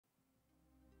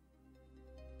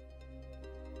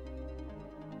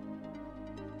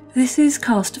This is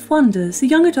Cast of Wonders, a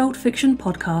young adult fiction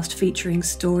podcast featuring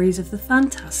stories of the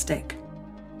fantastic.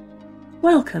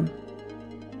 Welcome.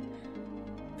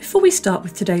 Before we start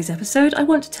with today's episode, I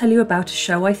want to tell you about a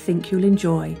show I think you'll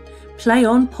enjoy. Play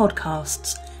On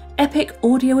Podcasts, epic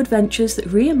audio adventures that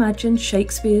reimagine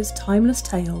Shakespeare's timeless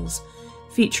tales,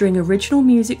 featuring original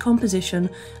music composition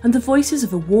and the voices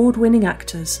of award-winning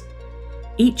actors.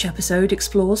 Each episode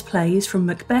explores plays from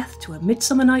Macbeth to A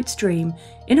Midsummer Night's Dream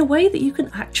in a way that you can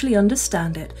actually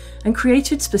understand it, and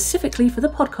created specifically for the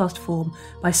podcast form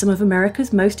by some of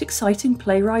America's most exciting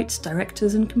playwrights,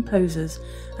 directors and composers,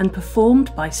 and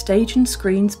performed by Stage and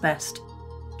Screen's best.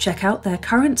 Check out their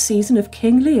current season of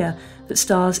King Lear that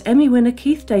stars Emmy winner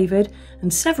Keith David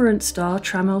and Severance star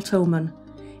Trammell Tillman.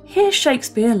 Hear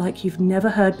Shakespeare like you've never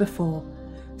heard before.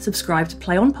 Subscribe to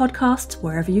Play On Podcasts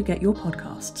wherever you get your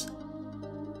podcasts.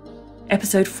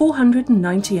 Episode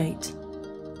 498.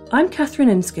 I'm Catherine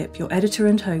Inskip, your editor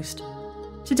and host.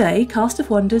 Today, Cast of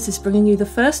Wonders is bringing you the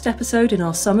first episode in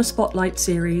our Summer Spotlight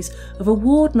series of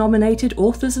award-nominated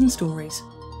authors and stories.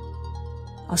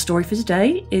 Our story for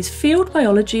today is Field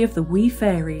Biology of the Wee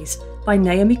Fairies by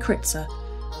Naomi Kritzer,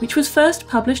 which was first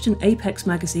published in Apex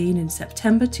magazine in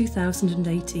September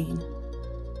 2018.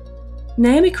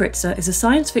 Naomi Kritzer is a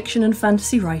science fiction and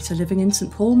fantasy writer living in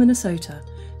St. Paul, Minnesota,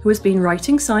 who has been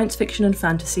writing science fiction and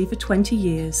fantasy for 20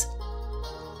 years.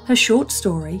 Her short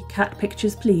story, Cat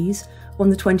Pictures Please,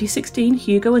 won the 2016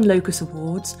 Hugo and Locus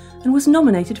Awards and was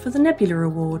nominated for the Nebula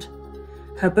Award.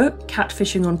 Her book,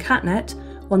 Catfishing on Catnet,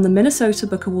 won the Minnesota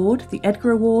Book Award, the Edgar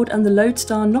Award and the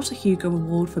Lodestar Not a Hugo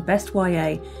Award for Best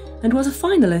YA, and was a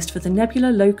finalist for the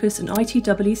Nebula, Locus and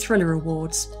ITW Thriller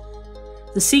Awards.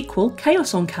 The sequel,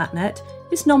 Chaos on Catnet,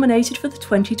 is nominated for the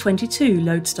 2022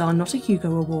 Lodestar Not a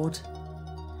Hugo Award.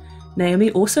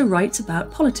 Naomi also writes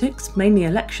about politics, mainly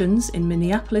elections, in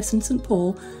Minneapolis and St.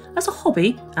 Paul, as a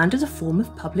hobby and as a form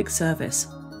of public service.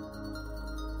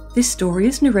 This story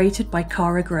is narrated by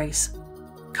Cara Grace.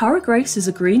 Cara Grace is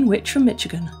a green witch from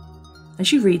Michigan.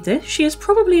 As you read this, she is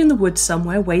probably in the woods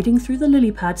somewhere wading through the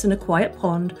lily pads in a quiet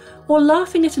pond, or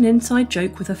laughing at an inside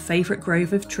joke with her favourite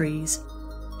grove of trees.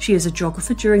 She is a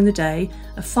geographer during the day,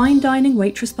 a fine dining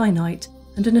waitress by night,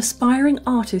 and an aspiring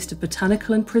artist of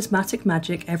botanical and prismatic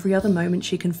magic every other moment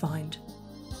she can find.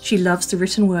 She loves the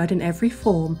written word in every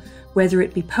form, whether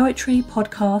it be poetry,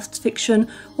 podcasts, fiction,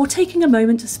 or taking a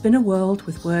moment to spin a world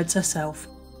with words herself.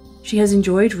 She has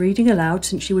enjoyed reading aloud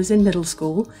since she was in middle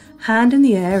school, hand in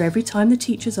the air every time the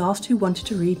teachers asked who wanted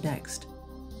to read next.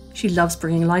 She loves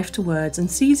bringing life to words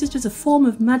and sees it as a form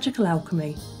of magical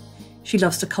alchemy. She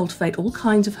loves to cultivate all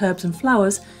kinds of herbs and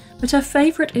flowers, but her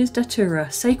favourite is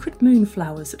datura, sacred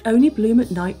moonflowers that only bloom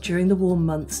at night during the warm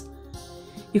months.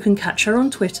 You can catch her on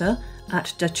Twitter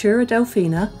at Datura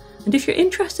Delphina, and if you're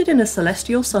interested in a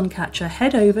celestial suncatcher,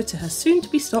 head over to her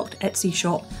soon-to-be-stocked Etsy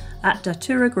shop at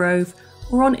Datura Grove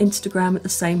or on Instagram at the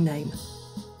same name.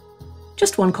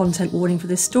 Just one content warning for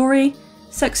this story: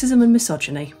 sexism and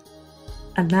misogyny.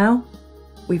 And now,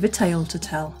 we've a tale to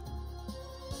tell.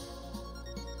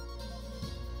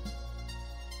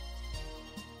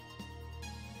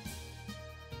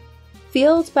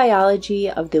 Field Biology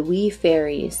of the Wee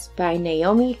Fairies by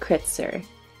Naomi Kritzer,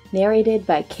 narrated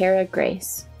by Cara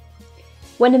Grace.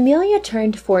 When Amelia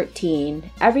turned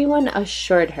 14, everyone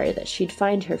assured her that she'd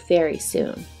find her fairy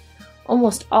soon.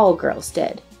 Almost all girls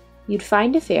did. You'd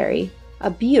find a fairy, a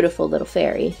beautiful little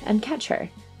fairy, and catch her,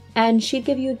 and she'd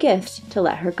give you a gift to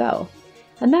let her go.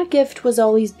 And that gift was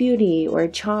always beauty, or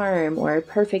charm, or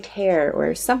perfect hair,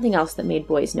 or something else that made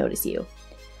boys notice you.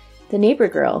 The neighbor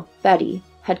girl, Betty,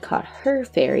 had caught her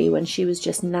fairy when she was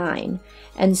just 9,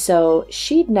 and so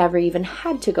she'd never even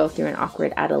had to go through an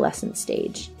awkward adolescent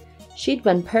stage. She'd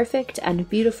been perfect and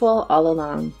beautiful all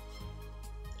along.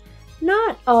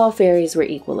 Not all fairies were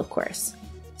equal, of course.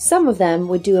 Some of them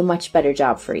would do a much better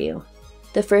job for you.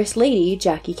 The First Lady,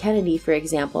 Jackie Kennedy, for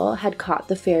example, had caught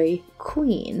the fairy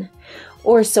Queen,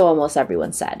 or so almost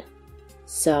everyone said.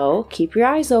 So, keep your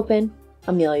eyes open,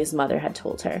 Amelia's mother had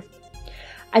told her.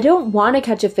 I don't want to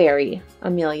catch a fairy,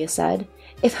 Amelia said.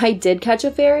 If I did catch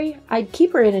a fairy, I'd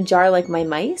keep her in a jar like my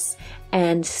mice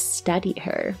and study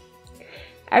her.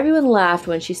 Everyone laughed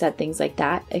when she said things like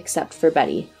that, except for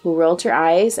Betty, who rolled her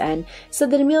eyes and said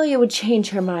that Amelia would change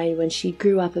her mind when she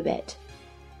grew up a bit.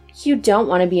 You don't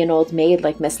want to be an old maid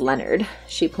like Miss Leonard,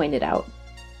 she pointed out.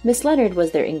 Miss Leonard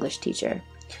was their English teacher.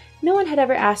 No one had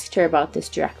ever asked her about this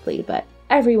directly, but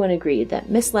everyone agreed that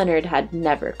Miss Leonard had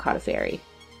never caught a fairy.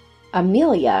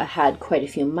 Amelia had quite a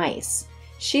few mice.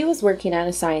 She was working on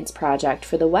a science project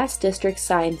for the West District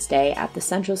Science Day at the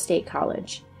Central State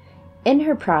College. In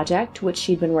her project, which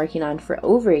she'd been working on for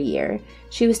over a year,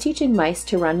 she was teaching mice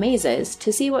to run mazes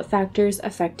to see what factors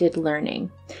affected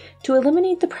learning. To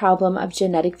eliminate the problem of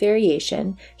genetic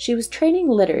variation, she was training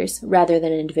litters rather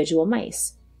than individual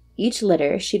mice. Each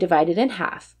litter she divided in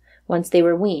half, once they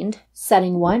were weaned,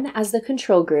 setting one as the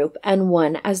control group and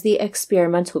one as the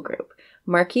experimental group,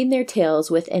 marking their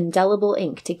tails with indelible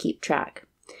ink to keep track.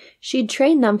 She'd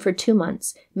train them for 2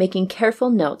 months, making careful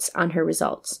notes on her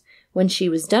results. When she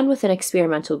was done with an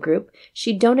experimental group,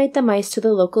 she'd donate the mice to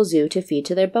the local zoo to feed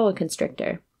to their boa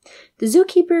constrictor. The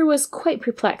zookeeper was quite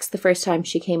perplexed the first time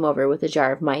she came over with a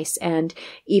jar of mice, and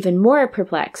even more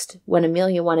perplexed when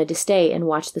Amelia wanted to stay and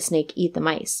watch the snake eat the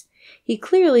mice. He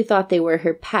clearly thought they were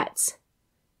her pets.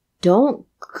 "Don't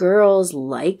girls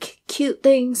like cute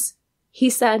things?" he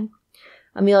said.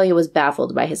 Amelia was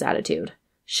baffled by his attitude.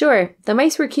 Sure, the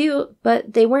mice were cute,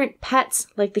 but they weren't pets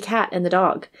like the cat and the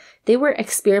dog. They were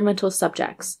experimental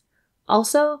subjects.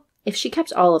 Also, if she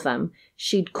kept all of them,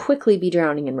 she'd quickly be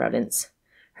drowning in rodents.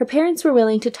 Her parents were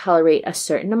willing to tolerate a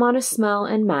certain amount of smell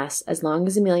and mess as long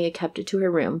as Amelia kept it to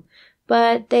her room,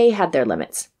 but they had their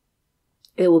limits.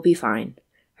 "It will be fine,"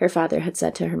 her father had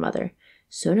said to her mother.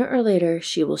 "Sooner or later,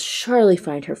 she will surely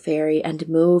find her fairy and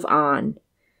move on."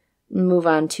 Move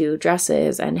on to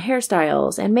dresses and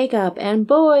hairstyles and makeup and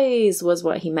boys was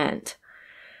what he meant.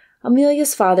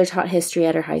 Amelia's father taught history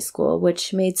at her high school,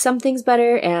 which made some things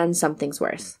better and some things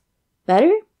worse.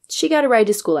 Better? She got a ride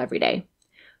to school every day.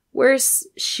 Worse,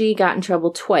 she got in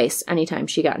trouble twice anytime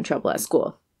she got in trouble at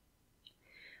school.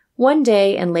 One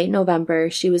day in late November,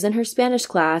 she was in her Spanish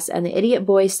class, and the idiot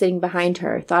boy sitting behind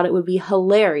her thought it would be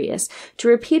hilarious to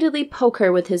repeatedly poke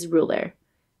her with his ruler.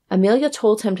 Amelia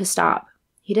told him to stop.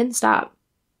 He didn't stop.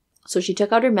 So she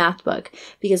took out her math book,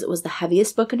 because it was the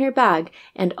heaviest book in her bag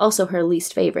and also her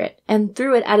least favorite, and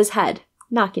threw it at his head,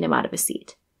 knocking him out of his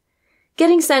seat.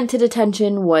 Getting sent to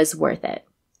detention was worth it.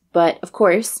 But, of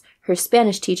course, her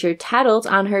Spanish teacher tattled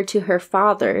on her to her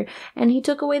father, and he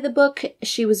took away the book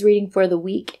she was reading for the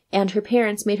week, and her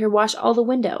parents made her wash all the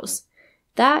windows.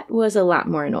 That was a lot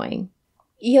more annoying.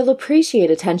 "You'll appreciate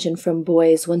attention from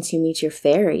boys once you meet your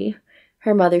fairy,"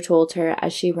 her mother told her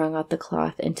as she wrung out the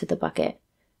cloth into the bucket.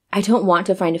 "I don't want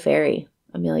to find a fairy,"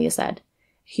 Amelia said.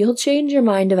 "You'll change your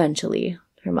mind eventually,"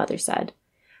 her mother said.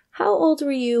 "How old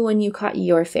were you when you caught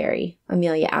your fairy?"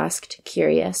 Amelia asked,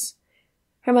 curious.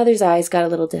 Her mother's eyes got a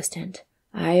little distant.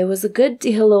 "I was a good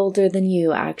deal older than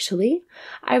you, actually.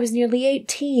 I was nearly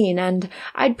 18, and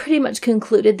I'd pretty much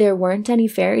concluded there weren't any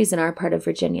fairies in our part of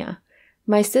Virginia.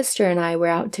 My sister and I were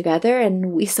out together,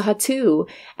 and we saw 2,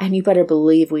 and you better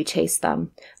believe we chased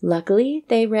them. Luckily,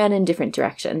 they ran in different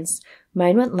directions.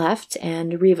 Mine went left,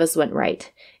 and Reva's went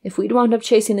right. If we'd wound up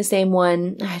chasing the same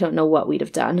one, I don't know what we'd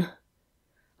have done."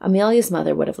 Amelia's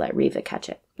mother would have let Reva catch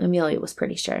it, Amelia was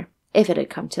pretty sure, if it had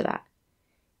come to that.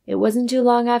 "It wasn't too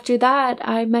long after that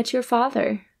I met your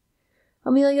father."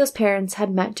 Amelia's parents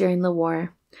had met during the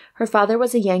war. Her father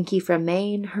was a Yankee from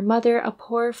Maine, her mother a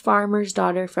poor farmer's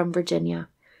daughter from Virginia.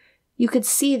 You could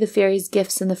see the fairy's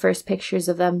gifts in the first pictures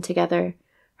of them together.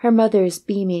 Her mother's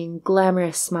beaming,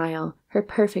 glamorous smile, her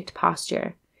perfect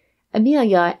posture.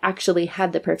 Amelia actually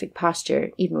had the perfect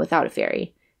posture even without a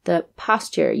fairy. The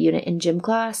posture unit in gym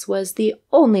class was the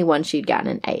only one she'd gotten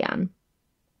an A on.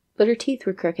 But her teeth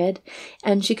were crooked,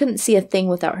 and she couldn't see a thing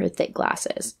without her thick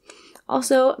glasses.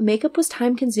 Also, makeup was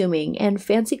time-consuming, and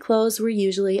fancy clothes were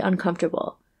usually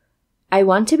uncomfortable. "I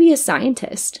want to be a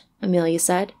scientist," Amelia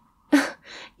said.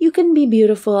 "You can be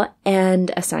beautiful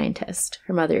and a scientist,"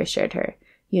 her mother assured her.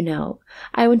 "You know,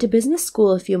 I went to business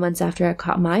school a few months after I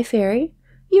caught my fairy.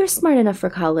 You're smart enough for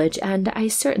college, and I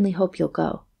certainly hope you'll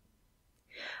go."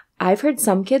 "I've heard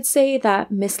some kids say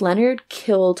that Miss Leonard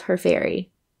killed her fairy."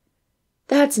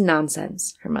 "That's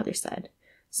nonsense," her mother said.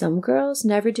 "Some girls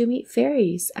never do meet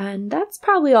fairies, and that's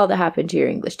probably all that happened to your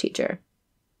English teacher."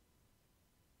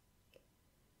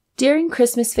 During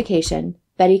Christmas vacation,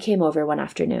 Betty came over one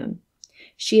afternoon.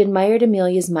 She admired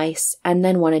Amelia's mice and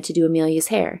then wanted to do Amelia's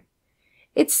hair.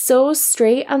 "It's so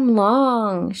straight and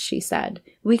long," she said.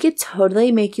 "We could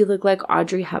totally make you look like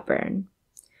Audrey Hepburn."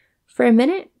 For a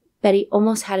minute, Betty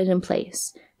almost had it in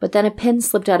place, but then a pin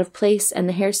slipped out of place and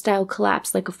the hairstyle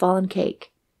collapsed like a fallen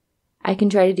cake. "I can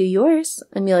try to do yours,"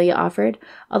 Amelia offered,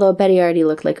 although Betty already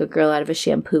looked like a girl out of a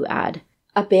shampoo ad.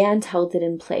 A band held it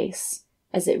in place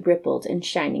as it rippled in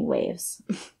shining waves.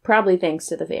 Probably thanks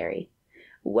to the fairy.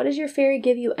 "What does your fairy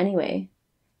give you anyway?"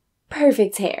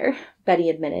 "Perfect hair," Betty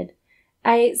admitted.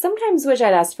 "I sometimes wish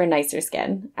I'd asked for nicer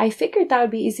skin. I figured that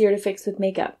would be easier to fix with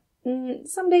makeup.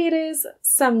 Someday it is,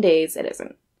 some days it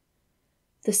isn't."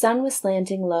 The sun was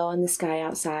slanting low in the sky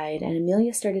outside, and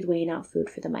Amelia started weighing out food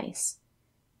for the mice.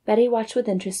 Betty watched with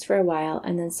interest for a while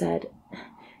and then said,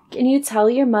 "Can you tell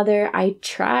your mother I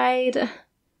tried?"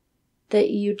 "That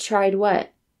you tried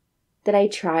what?" "That I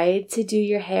tried to do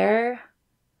your hair?"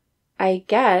 "I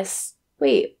guess.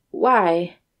 Wait,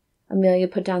 why?" Amelia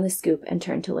put down the scoop and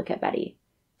turned to look at Betty.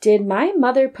 "Did my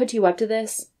mother put you up to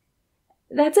this?"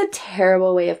 "That's a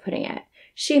terrible way of putting it.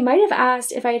 She might have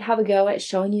asked if I'd have a go at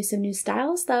showing you some new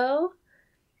styles, though."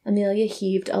 Amelia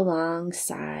heaved a long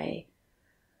sigh.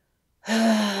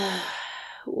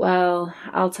 "Well,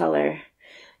 I'll tell her.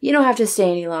 You don't have to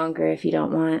stay any longer if you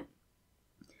don't want."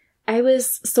 "I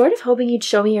was sort of hoping you'd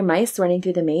show me your mice running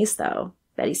through the maze, though,"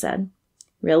 Betty said.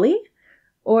 "Really?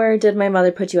 Or did my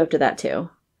mother put you up to that,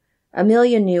 too?"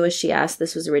 Amelia knew as she asked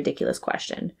this was a ridiculous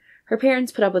question. Her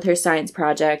parents put up with her science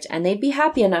project, and they'd be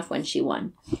happy enough when she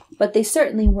won. But they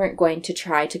certainly weren't going to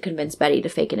try to convince Betty to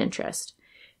fake an interest.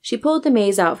 She pulled the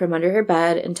maze out from under her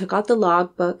bed and took out the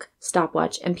logbook,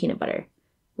 stopwatch, and peanut butter.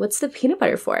 "What's the peanut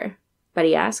butter for?"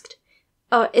 Betty asked.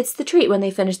 "Oh, it's the treat when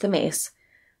they finish the maze.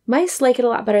 Mice like it a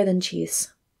lot better than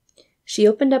cheese." She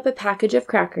opened up a package of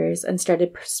crackers and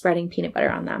started spreading peanut butter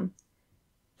on them.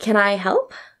 "Can I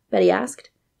help?" Betty asked.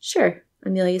 "Sure,"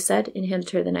 Amelia said, and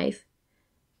handed her the knife.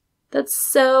 "That's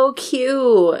so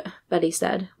cute," Betty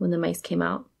said when the mice came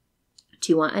out.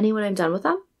 "Do you want any when I'm done with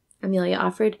them?" Amelia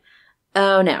offered.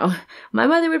 "Oh, no. My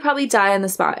mother would probably die on the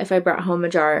spot if I brought home a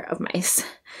jar of mice."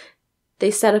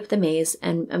 They set up the maze,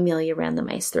 and Amelia ran the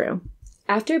mice through.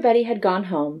 After Betty had gone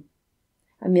home,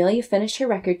 Amelia finished her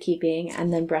record keeping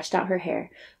and then brushed out her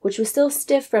hair, which was still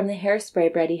stiff from the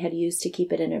hairspray Betty had used to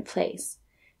keep it in her place.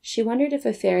 She wondered if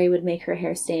a fairy would make her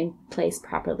hair stay in place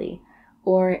properly,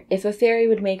 or if a fairy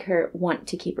would make her want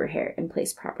to keep her hair in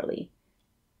place properly.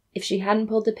 If she hadn't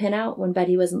pulled the pin out when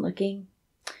Betty wasn't looking,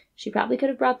 she probably could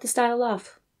have brought the style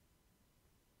off.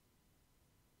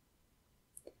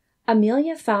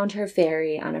 Amelia found her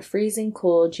fairy on a freezing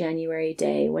cold January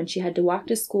day when she had to walk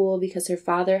to school because her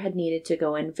father had needed to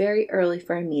go in very early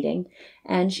for a meeting,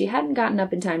 and she hadn't gotten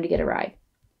up in time to get a ride.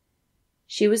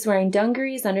 She was wearing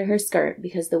dungarees under her skirt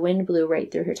because the wind blew right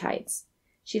through her tights.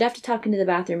 She'd have to tuck into the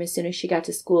bathroom as soon as she got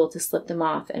to school to slip them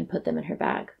off and put them in her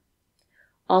bag.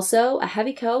 Also, a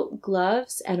heavy coat,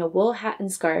 gloves, and a wool hat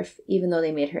and scarf, even though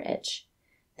they made her itch.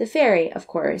 The fairy, of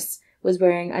course, was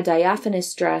wearing a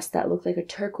diaphanous dress that looked like a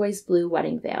turquoise blue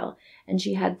wedding veil, and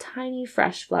she had tiny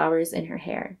fresh flowers in her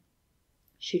hair.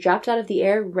 She dropped out of the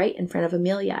air right in front of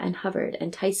Amelia and hovered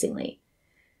enticingly.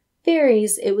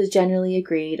 Fairies, it was generally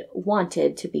agreed,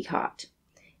 wanted to be caught.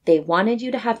 They wanted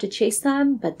you to have to chase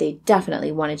them, but they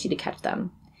definitely wanted you to catch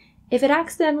them. If it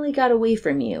accidentally got away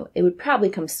from you, it would probably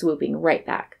come swooping right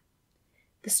back.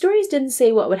 The stories didn't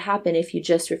say what would happen if you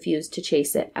just refused to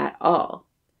chase it at all.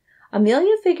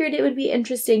 Amelia figured it would be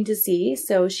interesting to see,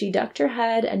 so she ducked her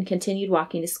head and continued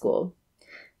walking to school.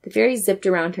 The fairy zipped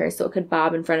around her so it could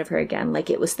bob in front of her again, like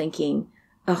it was thinking,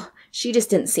 "Oh, she just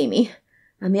didn't see me."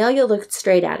 Amelia looked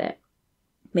straight at it,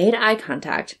 made eye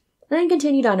contact, and then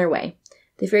continued on her way.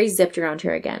 The fairy zipped around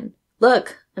her again.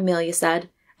 "Look," Amelia said,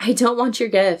 "I don't want your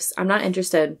gifts. I'm not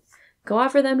interested. Go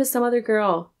offer them to some other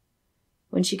girl."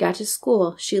 When she got to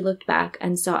school, she looked back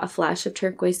and saw a flash of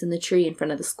turquoise in the tree in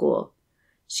front of the school.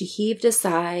 She heaved a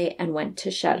sigh and went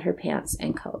to shed her pants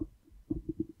and coat.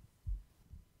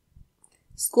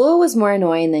 School was more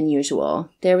annoying than usual.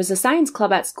 There was a science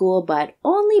club at school, but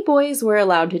only boys were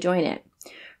allowed to join it.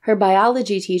 Her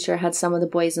biology teacher had some of the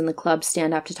boys in the club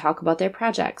stand up to talk about their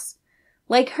projects.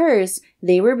 Like hers,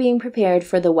 they were being prepared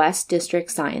for the West District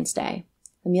Science Day.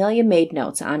 Amelia made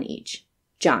notes on each.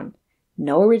 John,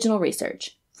 no original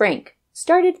research. Frank,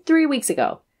 started 3 weeks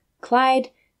ago.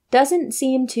 Clyde, doesn't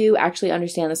seem to actually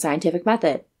understand the scientific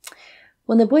method.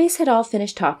 When the boys had all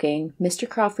finished talking, Mr.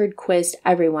 Crawford quizzed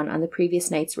everyone on the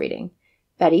previous night's reading.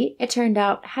 Betty, it turned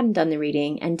out, hadn't done the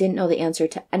reading and didn't know the answer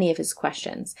to any of his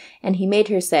questions, and he made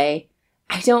her say,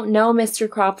 "I don't know, Mr.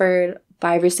 Crawford,"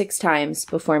 5 or 6 times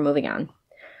before moving on.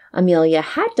 Amelia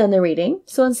had done the reading,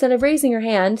 so instead of raising her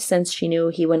hand, since she knew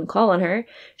he wouldn't call on her,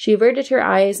 she averted her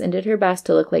eyes and did her best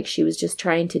to look like she was just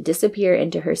trying to disappear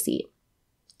into her seat.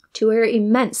 To her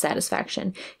immense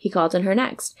satisfaction, he called on her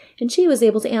next, and she was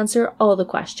able to answer all the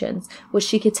questions, which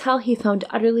she could tell he found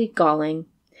utterly galling.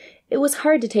 It was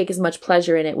hard to take as much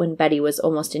pleasure in it when Betty was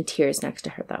almost in tears next to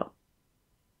her, though.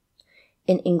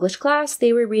 In English class,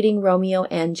 they were reading Romeo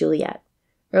and Juliet.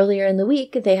 Earlier in the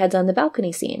week, they had done the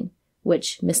balcony scene,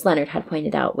 which Miss Leonard had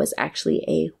pointed out was actually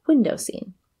a window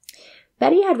scene.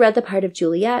 Betty had read the part of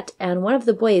Juliet, and one of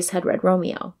the boys had read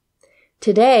Romeo.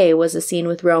 Today was a scene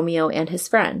with Romeo and his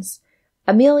friends.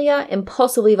 Amelia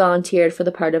impulsively volunteered for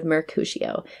the part of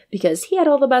Mercutio, because he had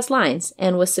all the best lines,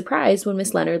 and was surprised when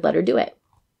Miss Leonard let her do it.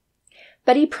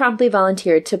 Betty promptly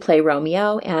volunteered to play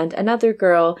Romeo, and another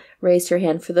girl raised her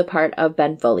hand for the part of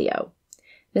Benvolio.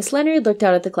 Miss Leonard looked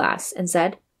out at the class and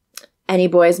said, "Any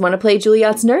boys want to play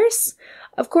Juliet's nurse?"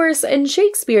 Of course, in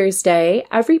Shakespeare's day,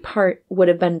 every part would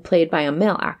have been played by a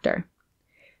male actor.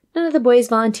 None of the boys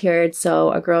volunteered,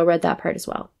 so a girl read that part as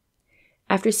well.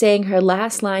 After saying her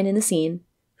last line in the scene,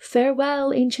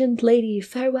 "Farewell, ancient lady,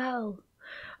 farewell,"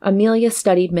 Amelia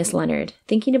studied Miss Leonard,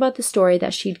 thinking about the story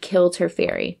that she'd killed her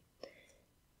fairy.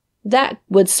 That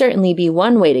would certainly be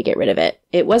one way to get rid of it.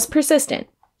 It was persistent.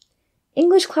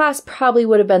 English class probably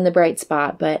would have been the bright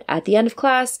spot, but at the end of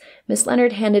class, Miss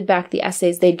Leonard handed back the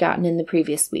essays they'd gotten in the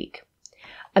previous week.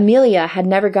 Amelia had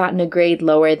never gotten a grade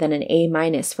lower than an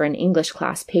A- for an English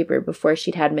class paper before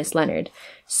she'd had Miss Leonard.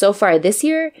 So far this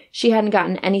year, she hadn't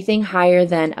gotten anything higher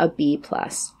than a B+.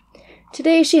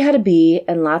 Today she had a B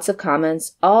and lots of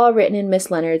comments, all written in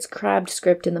Miss Leonard's crabbed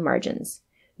script in the margins.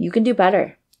 "You can do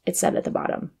better," it said at the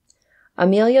bottom.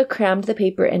 Amelia crammed the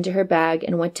paper into her bag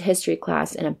and went to history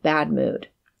class in a bad mood.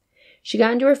 She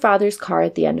got into her father's car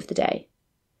at the end of the day.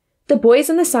 "The boys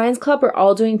in the science club are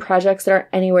all doing projects that aren't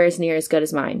anywhere near as good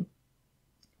as mine."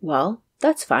 "Well,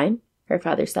 that's fine," her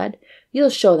father said. "You'll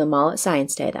show them all at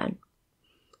science day then."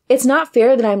 "It's not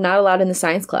fair that I'm not allowed in the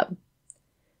science club."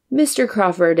 "Mr.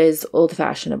 Crawford is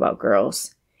old-fashioned about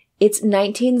girls. It's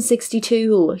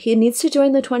 1962. He needs to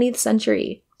join the 20th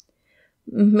century.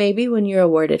 Maybe when you're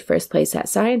awarded first place at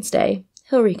Science Day,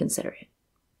 he'll reconsider it."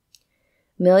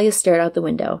 Amelia stared out the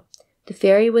window. The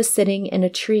fairy was sitting in a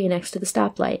tree next to the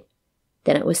stoplight.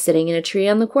 Then it was sitting in a tree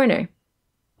on the corner.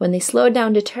 When they slowed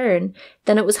down to turn,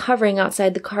 then it was hovering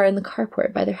outside the car in the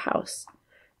carport by their house.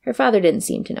 Her father didn't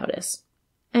seem to notice.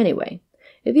 "Anyway,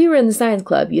 if you were in the science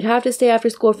club, you'd have to stay after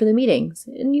school for the meetings,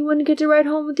 and you wouldn't get to ride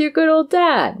home with your good old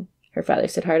dad," her father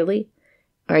said heartily.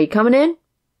 "Are you coming in?"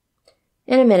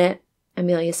 "In a minute,"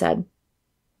 Amelia said.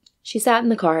 She sat in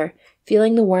the car,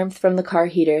 feeling the warmth from the car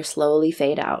heater slowly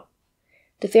fade out.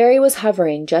 The fairy was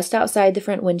hovering just outside the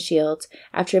front windshield.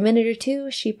 After a minute or two,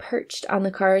 she perched on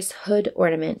the car's hood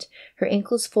ornament, her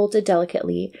ankles folded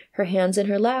delicately, her hands in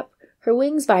her lap, her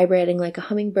wings vibrating like a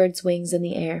hummingbird's wings in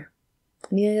the air.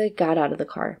 Amelia got out of the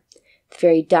car. The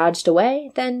fairy dodged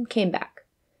away, then came back.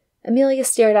 Amelia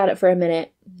stared at it for a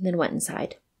minute, then went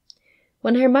inside.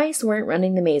 When her mice weren't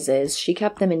running the mazes, she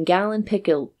kept them in gallon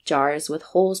pickle jars with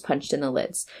holes punched in the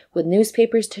lids, with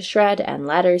newspapers to shred and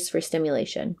ladders for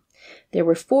stimulation. There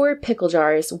were 4 pickle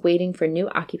jars waiting for new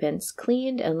occupants,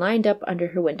 cleaned and lined up under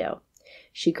her window.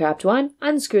 She grabbed one,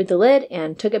 unscrewed the lid,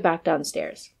 and took it back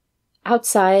downstairs.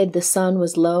 Outside, the sun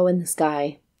was low in the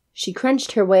sky. She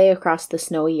crunched her way across the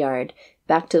snowy yard,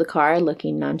 back to the car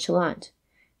looking nonchalant.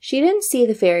 She didn't see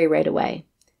the fairy right away.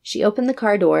 She opened the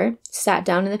car door, sat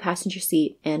down in the passenger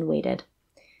seat, and waited.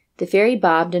 The fairy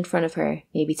bobbed in front of her,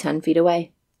 maybe 10 feet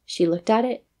away. She looked at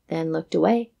it, then looked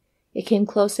away. It came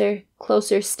closer,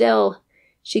 closer still.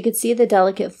 She could see the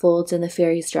delicate folds in the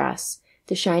fairy's dress,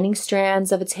 the shining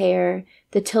strands of its hair,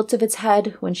 the tilt of its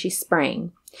head when she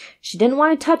sprang. She didn't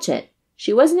want to touch it.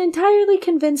 She wasn't entirely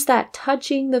convinced that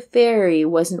touching the fairy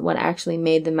wasn't what actually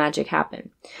made the magic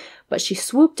happen. But she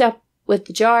swooped up with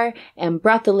the jar and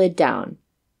brought the lid down,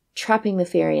 trapping the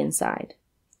fairy inside.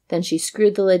 Then she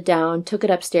screwed the lid down, took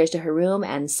it upstairs to her room,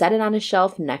 and set it on a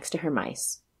shelf next to her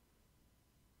mice.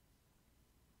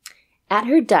 At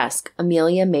her desk,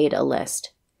 Amelia made a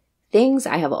list. Things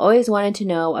I have always wanted to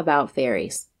know about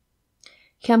fairies.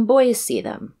 Can boys see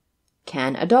them?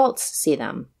 Can adults see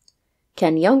them?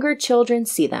 Can younger children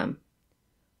see them?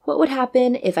 What would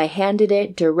happen if I handed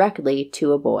it directly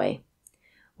to a boy?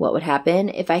 What would happen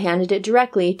if I handed it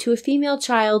directly to a female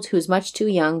child who's much too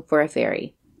young for a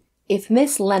fairy? If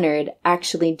Miss Leonard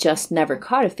actually just never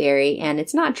caught a fairy, and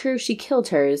it's not true she killed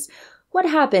hers, what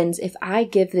happens if I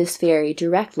give this fairy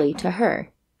directly to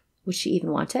her? Would she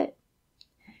even want it?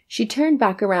 She turned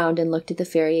back around and looked at the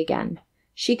fairy again.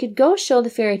 She could go show the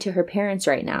fairy to her parents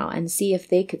right now and see if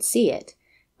they could see it.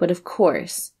 But of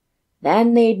course,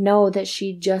 then they'd know that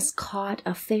she'd just caught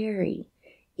a fairy.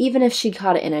 Even if she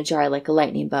caught it in a jar like a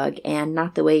lightning bug, and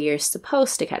not the way you're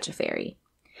supposed to catch a fairy.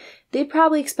 They'd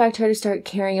probably expect her to start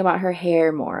caring about her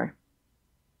hair more.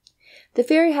 The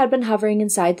fairy had been hovering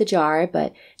inside the jar,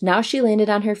 but now she landed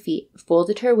on her feet,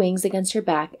 folded her wings against her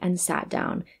back, and sat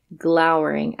down,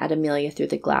 glowering at Amelia through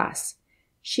the glass.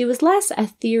 She was less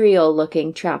ethereal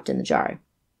looking trapped in the jar.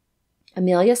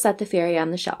 Amelia set the fairy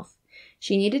on the shelf.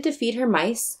 She needed to feed her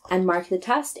mice and mark the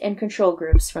test and control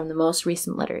groups from the most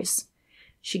recent litters.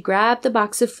 She grabbed the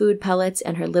box of food pellets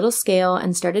and her little scale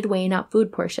and started weighing out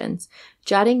food portions,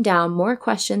 jotting down more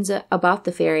questions about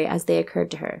the fairy as they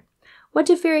occurred to her. What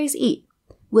do fairies eat?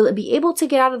 Will it be able to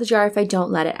get out of the jar if I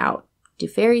don't let it out? Do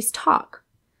fairies talk?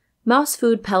 Mouse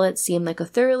food pellets seemed like a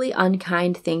thoroughly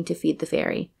unkind thing to feed the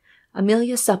fairy.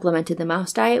 Amelia supplemented the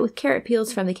mouse diet with carrot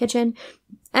peels from the kitchen,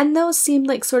 and those seemed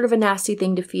like sort of a nasty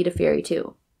thing to feed a fairy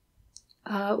too.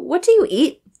 What do you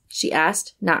eat? She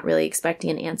asked, not really expecting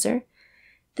an answer.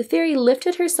 The fairy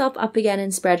lifted herself up again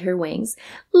and spread her wings.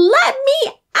 Let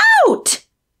me out!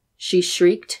 She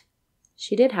shrieked.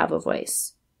 She did have a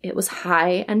voice. It was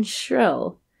high and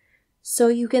shrill. So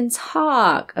you can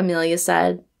talk, Amelia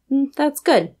said. That's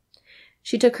good.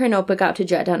 She took her notebook out to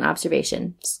jot down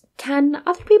observations. Can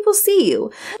other people see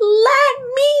you? Let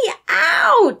me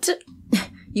out!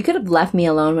 You could have left me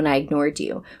alone when I ignored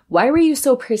you. Why were you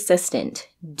so persistent?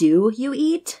 Do you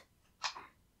eat?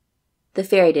 The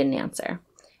fairy didn't answer.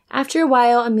 After a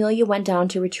while, Amelia went down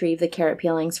to retrieve the carrot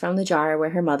peelings from the jar where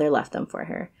her mother left them for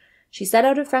her. She set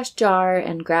out a fresh jar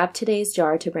and grabbed today's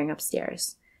jar to bring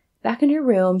upstairs. Back in her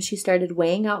room, she started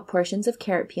weighing out portions of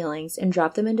carrot peelings and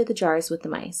dropped them into the jars with the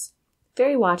mice. The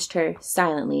fairy watched her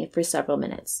silently for several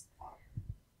minutes.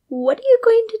 What are you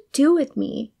going to do with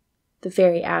me? The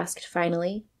fairy asked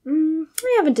finally.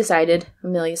 I haven't decided,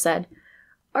 Amelia said.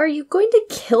 Are you going to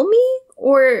kill me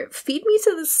or feed me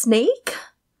to the snake?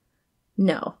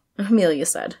 No, Amelia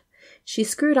said. She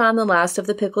screwed on the last of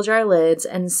the pickle jar lids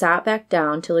and sat back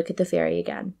down to look at the fairy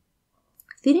again.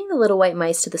 Feeding the little white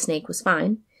mice to the snake was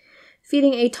fine.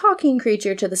 Feeding a talking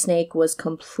creature to the snake was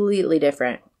completely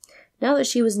different. Now that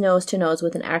she was nose to nose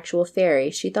with an actual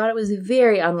fairy, she thought it was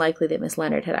very unlikely that Miss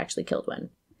Leonard had actually killed one.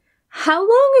 How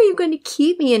long are you going to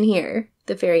keep me in here?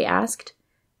 The fairy asked.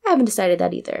 I haven't decided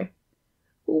that either.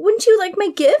 Wouldn't you like my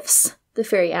gifts? The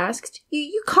fairy asked.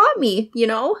 You caught me, you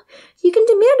know. You can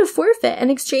demand a forfeit in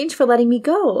exchange for letting me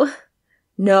go.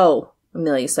 No,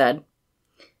 Amelia said.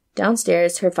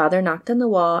 Downstairs, her father knocked on the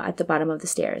wall at the bottom of the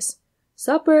stairs.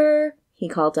 Supper, he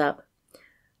called up.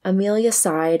 Amelia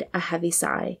sighed a heavy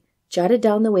sigh, jotted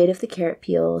down the weight of the carrot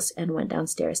peels, and went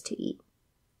downstairs to eat.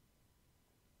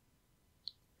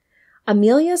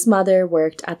 Amelia's mother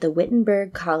worked at the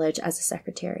Wittenberg College as a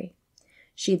secretary.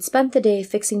 She'd spent the day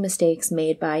fixing mistakes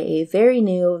made by a very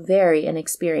new, very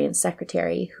inexperienced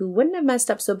secretary who wouldn't have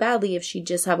messed up so badly if she'd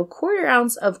just have a quarter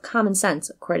ounce of common sense,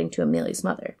 according to Amelia's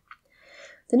mother.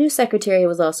 The new secretary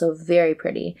was also very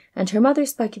pretty, and her mother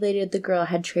speculated the girl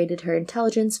had traded her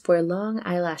intelligence for long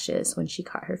eyelashes when she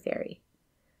caught her fairy.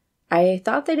 I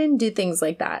thought they didn't do things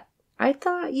like that. I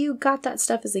thought you got that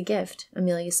stuff as a gift,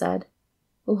 Amelia said.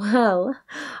 Well,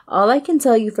 all I can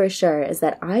tell you for sure is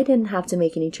that I didn't have to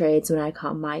make any trades when I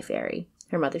caught my fairy,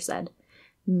 her mother said.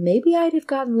 Maybe I'd have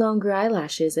gotten longer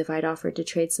eyelashes if I'd offered to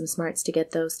trade some smarts to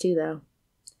get those too, though.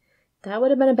 That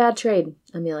would have been a bad trade,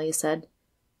 Amelia said.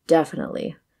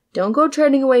 Definitely. Don't go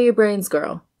trading away your brains,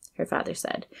 girl, her father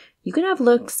said. You can have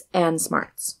looks and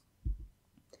smarts.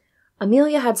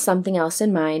 Amelia had something else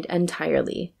in mind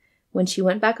entirely. When she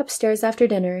went back upstairs after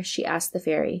dinner, she asked the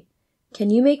fairy, Can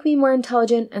you make me more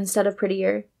intelligent instead of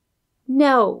prettier?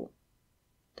 No,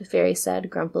 the fairy said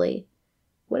grumpily.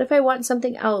 What if I want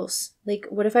something else? Like,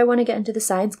 what if I want to get into the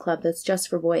science club that's just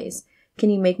for boys? Can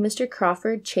you make Mr.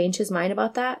 Crawford change his mind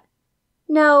about that?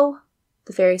 No,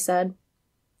 the fairy said.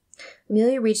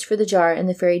 Amelia reached for the jar, and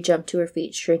the fairy jumped to her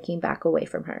feet, shrinking back away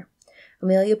from her.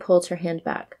 Amelia pulled her hand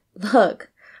back. Look,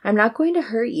 I'm not going to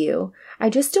hurt you. I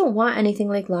just don't want anything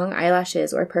like long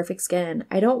eyelashes or perfect skin.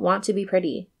 I don't want to be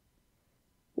pretty.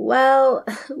 Well,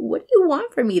 what do you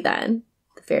want from me then?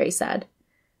 The fairy said.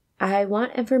 I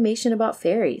want information about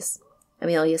fairies,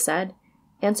 Amelia said.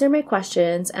 Answer my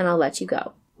questions and I'll let you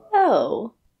go.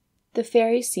 Oh. The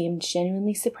fairy seemed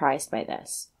genuinely surprised by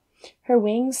this. Her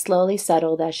wings slowly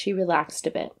settled as she relaxed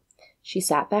a bit. She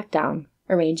sat back down,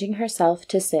 arranging herself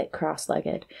to sit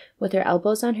cross-legged, with her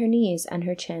elbows on her knees and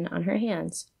her chin on her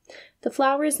hands. The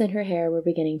flowers in her hair were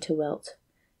beginning to wilt.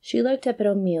 She looked up at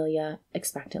Amelia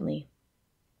expectantly.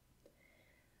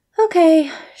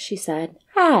 Okay, she said.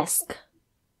 Ask.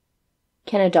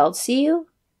 Can adults see you?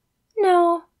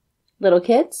 No. Little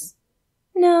kids?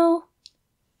 No.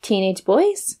 Teenage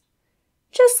boys?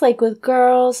 Just like with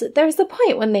girls, there's a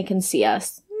point when they can see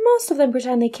us. Most of them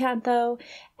pretend they can't, though,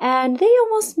 and they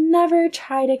almost never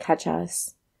try to catch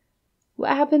us.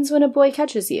 What happens when a boy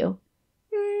catches you?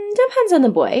 Depends on the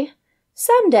boy.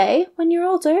 Someday, when you're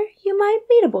older, you might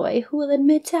meet a boy who will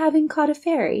admit to having caught a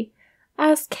fairy.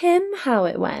 Ask him how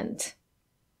it went.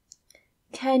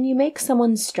 Can you make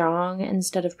someone strong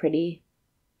instead of pretty?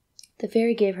 The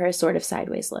fairy gave her a sort of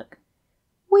sideways look.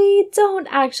 We don't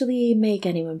actually make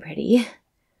anyone pretty.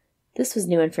 This was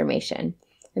new information.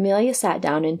 Amelia sat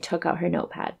down and took out her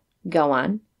notepad. Go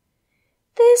on.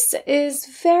 This is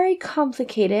very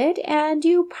complicated, and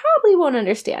you probably won't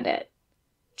understand it.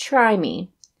 Try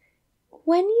me.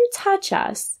 When you touch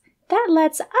us, that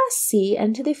lets us see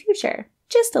into the future.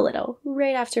 Just a little,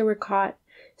 right after we're caught.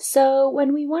 So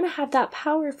when we want to have that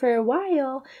power for a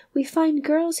while, we find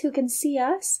girls who can see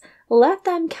us, let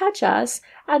them catch us,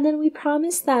 and then we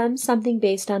promise them something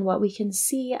based on what we can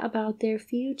see about their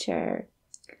future.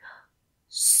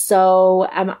 So,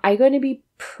 am I going to be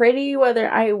pretty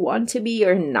whether I want to be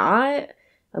or not?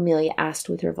 Amelia asked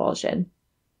with revulsion.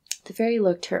 The fairy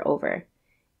looked her over.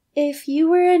 If you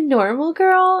were a normal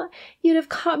girl, you'd have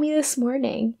caught me this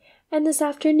morning. And this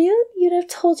afternoon, you'd have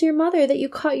told your mother that you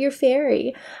caught your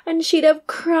fairy, and she'd have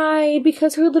cried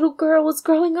because her little girl was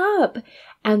growing up.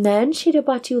 And then she'd have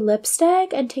bought you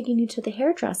lipstick and taken you to the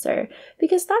hairdresser,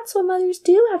 because that's what mothers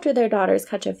do after their daughters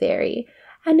catch a fairy.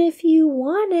 And if you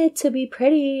wanted to be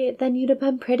pretty, then you'd have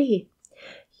been pretty.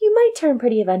 You might turn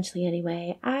pretty eventually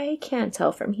anyway. I can't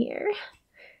tell from here.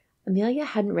 Amelia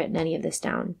hadn't written any of this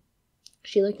down.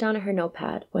 She looked down at her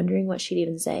notepad, wondering what she'd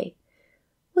even say.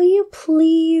 Will you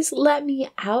please let me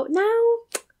out now?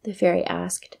 The fairy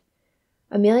asked.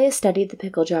 Amelia studied the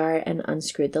pickle jar and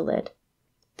unscrewed the lid.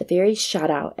 The fairy shot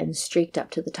out and streaked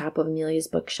up to the top of Amelia's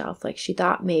bookshelf like she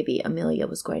thought maybe Amelia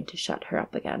was going to shut her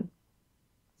up again.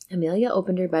 Amelia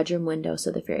opened her bedroom window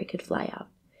so the fairy could fly out.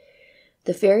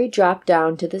 The fairy dropped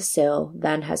down to the sill,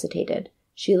 then hesitated.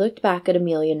 She looked back at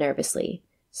Amelia nervously.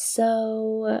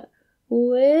 So,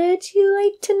 would you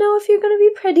like to know if you're going to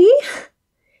be pretty?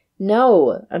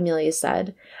 No, Amelia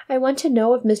said. I want to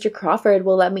know if Mr. Crawford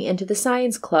will let me into the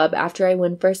science club after I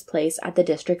win first place at the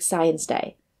district science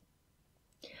day.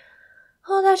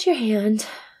 Hold out your hand.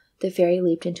 The fairy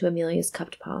leaped into Amelia's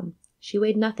cupped palm. She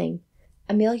weighed nothing.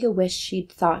 Amelia wished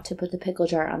she'd thought to put the pickle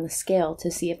jar on the scale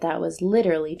to see if that was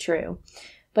literally true.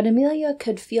 But Amelia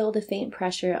could feel the faint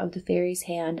pressure of the fairy's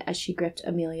hand as she gripped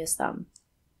Amelia's thumb.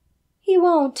 He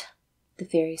won't, the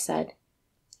fairy said.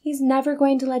 He's never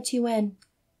going to let you in.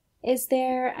 Is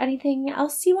there anything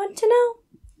else you want to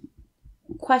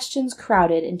know? Questions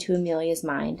crowded into Amelia's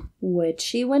mind. Would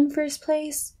she win first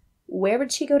place? Where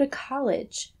would she go to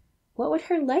college? What would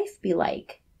her life be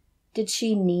like? Did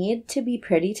she need to be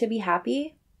pretty to be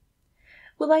happy?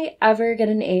 Will I ever get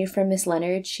an A from Miss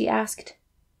Leonard? She asked.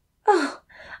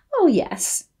 Oh,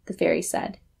 yes, the fairy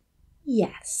said.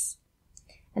 Yes.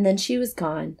 And then she was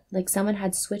gone, like someone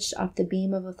had switched off the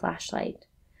beam of a flashlight.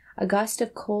 A gust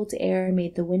of cold air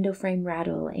made the window frame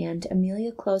rattle, and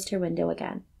Amelia closed her window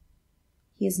again.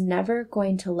 He is never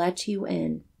going to let you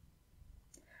in.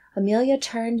 Amelia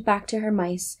turned back to her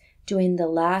mice, doing the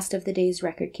last of the day's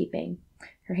record-keeping,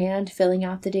 her hand filling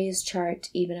out the day's chart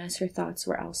even as her thoughts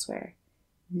were elsewhere.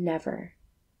 Never.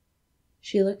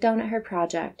 She looked down at her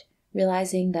project,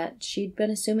 realizing that she'd been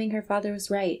assuming her father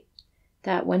was right,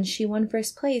 that when she won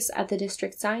first place at the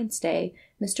district science day,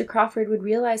 Mr. Crawford would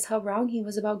realize how wrong he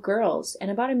was about girls and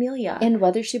about Amelia and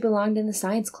whether she belonged in the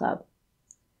science club.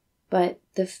 But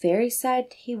the fairy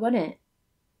said he wouldn't.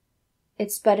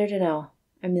 It's better to know,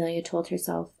 Amelia told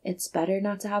herself. It's better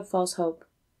not to have false hope.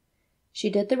 She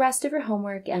did the rest of her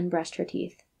homework and brushed her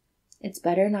teeth. It's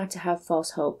better not to have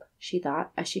false hope, she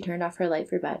thought as she turned off her light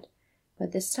for bed.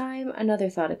 But this time another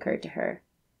thought occurred to her.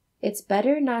 It's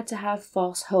better not to have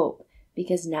false hope,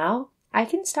 because now I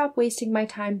can stop wasting my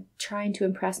time trying to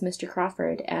impress Mr.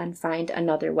 Crawford and find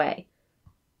another way.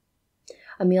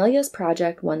 Amelia's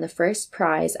project won the first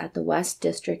prize at the West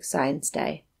District Science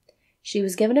Day. She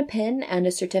was given a pin and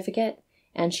a certificate,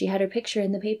 and she had her picture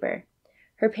in the paper.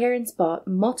 Her parents bought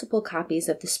multiple copies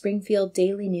of the Springfield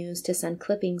Daily News to send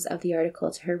clippings of the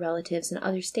article to her relatives in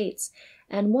other states,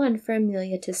 and one for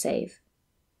Amelia to save.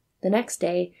 The next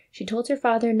day, she told her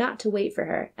father not to wait for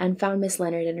her and found Miss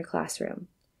Leonard in her classroom.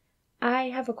 I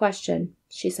have a question,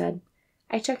 she said.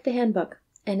 I checked the handbook,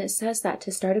 and it says that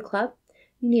to start a club,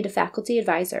 you need a faculty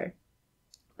advisor.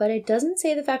 But it doesn't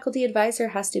say the faculty advisor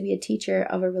has to be a teacher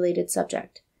of a related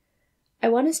subject. I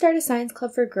want to start a science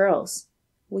club for girls.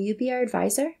 Will you be our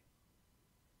advisor?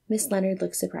 Miss Leonard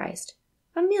looked surprised.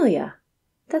 Amelia,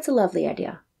 that's a lovely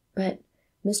idea, but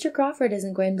Mr. Crawford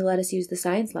isn't going to let us use the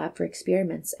science lab for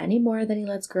experiments any more than he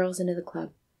lets girls into the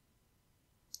club.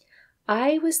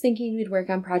 I was thinking we'd work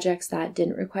on projects that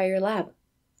didn't require a lab.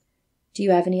 Do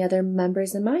you have any other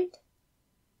members in mind?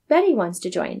 Betty wants to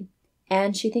join,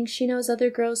 and she thinks she knows other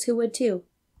girls who would too.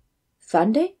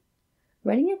 Funding?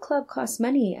 Running a club costs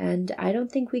money, and I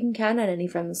don't think we can count on any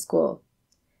from the school.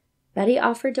 Betty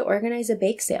offered to organize a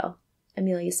bake sale,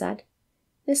 Amelia said.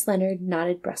 Miss Leonard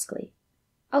nodded brusquely.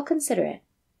 I'll consider it.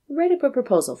 Write up a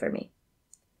proposal for me.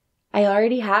 I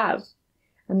already have.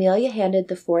 Amelia handed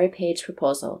the 4-page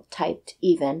proposal, typed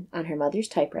even on her mother's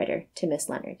typewriter, to Miss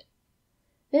Leonard.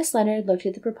 Miss Leonard looked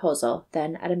at the proposal,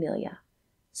 then at Amelia.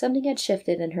 Something had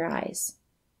shifted in her eyes.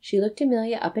 She looked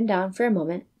Amelia up and down for a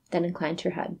moment, then inclined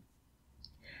her head.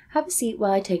 "Have a seat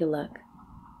while I take a look."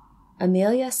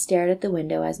 Amelia stared at the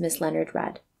window as Miss Leonard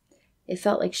read. It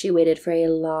felt like she waited for a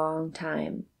long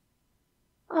time.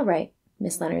 "All right,"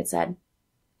 Miss Leonard said.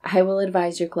 "I will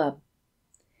advise your club."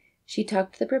 She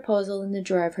tucked the proposal in the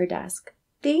drawer of her desk.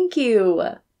 "Thank you."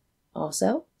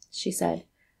 "Also," she said,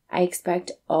 "I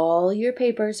expect all your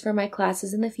papers for my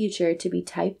classes in the future to be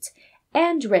typed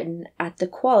and written at the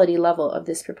quality level of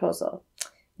this proposal.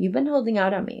 You've been holding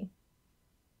out on me."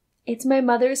 "It's my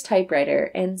mother's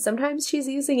typewriter, and sometimes she's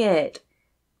using it."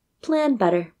 "Plan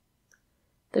better."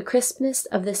 The crispness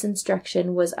of this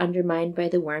instruction was undermined by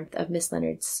the warmth of Miss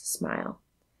Leonard's smile.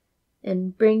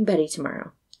 "And bring Betty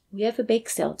tomorrow. We have a bake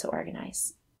sale to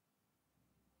organize."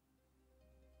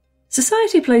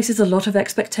 Society places a lot of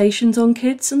expectations on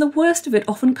kids, and the worst of it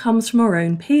often comes from our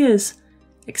own peers.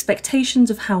 Expectations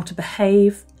of how to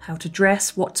behave, how to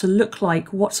dress, what to look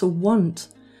like, what to want.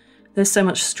 There's so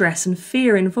much stress and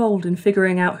fear involved in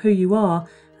figuring out who you are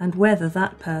and whether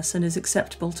that person is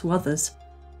acceptable to others.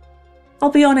 I'll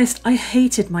be honest, I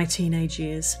hated my teenage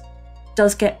years. It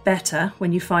does get better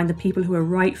when you find the people who are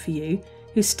right for you,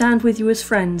 who stand with you as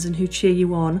friends and who cheer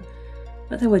you on,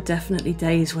 but there were definitely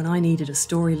days when I needed a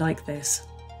story like this.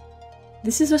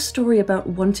 This is a story about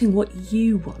wanting what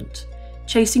you want,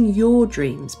 chasing your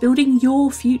dreams, building your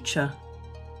future.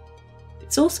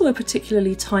 It's also a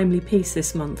particularly timely piece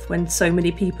this month when so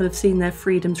many people have seen their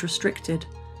freedoms restricted.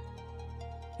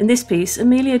 In this piece,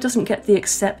 Amelia doesn't get the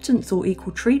acceptance or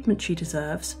equal treatment she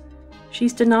deserves.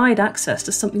 She's denied access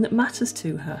to something that matters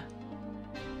to her.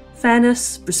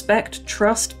 Fairness, respect,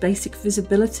 trust, basic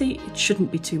visibility, it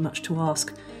shouldn't be too much to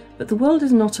ask, but the world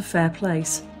is not a fair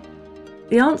place.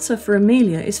 The answer for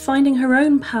Amelia is finding her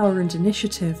own power and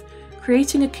initiative,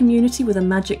 creating a community where the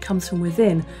magic comes from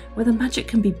within, where the magic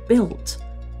can be built.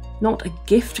 Not a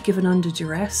gift given under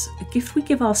duress, a gift we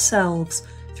give ourselves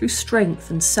through strength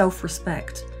and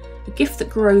self-respect, a gift that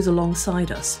grows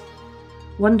alongside us.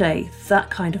 One day,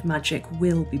 that kind of magic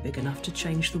will be big enough to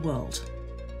change the world.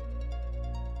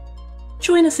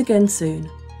 Join us again soon.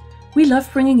 We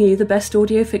love bringing you the best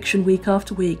audio fiction week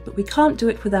after week, but we can't do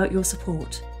it without your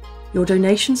support. Your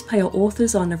donations pay our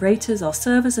authors, our narrators, our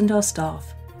servers and our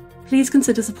staff. Please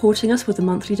consider supporting us with a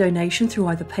monthly donation through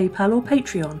either PayPal or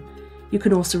Patreon. You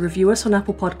can also review us on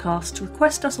Apple Podcasts,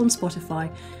 request us on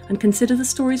Spotify, and consider the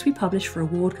stories we publish for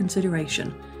award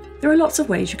consideration. There are lots of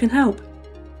ways you can help.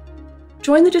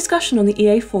 Join the discussion on the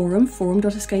EA Forum,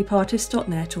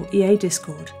 forum.escapeartist.net, or EA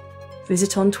Discord.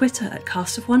 Visit on Twitter at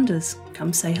Cast of Wonders.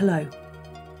 Come say hello.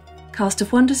 Cast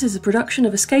of Wonders is a production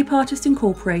of Escape Artist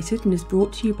Incorporated and is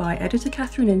brought to you by editor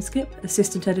Catherine Inskip,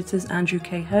 assistant editors Andrew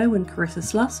K. Ho and Carissa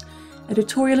Sluss,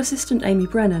 editorial assistant Amy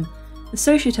Brennan,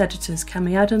 associate editors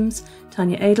Cami Adams,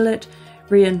 Tanya Adelit,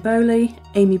 Rian Bowley,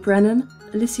 Amy Brennan,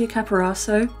 Alicia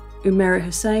Caparaso, Umera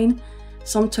Hussain,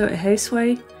 Somto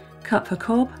Eheswe, Kup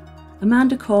Hakob,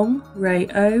 Amanda Kong, Ray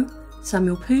O,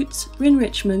 Samuel Poots, Rin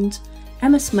Richmond,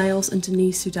 Emma Smales and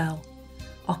Denise Sudell.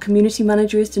 Our community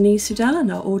manager is Denise Sudell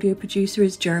and our audio producer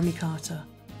is Jeremy Carter.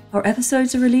 Our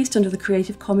episodes are released under the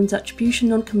Creative Commons Attribution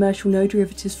Non-Commercial No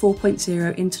Derivatives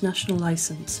 4.0 International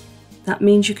License. That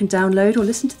means you can download or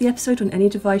listen to the episode on any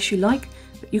device you like,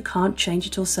 but you can't change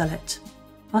it or sell it.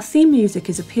 Our theme music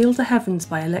is Appeal to Heavens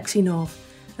by Alexei Nov,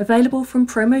 available from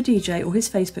Promo DJ or his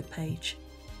Facebook page.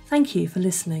 Thank you for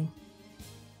listening.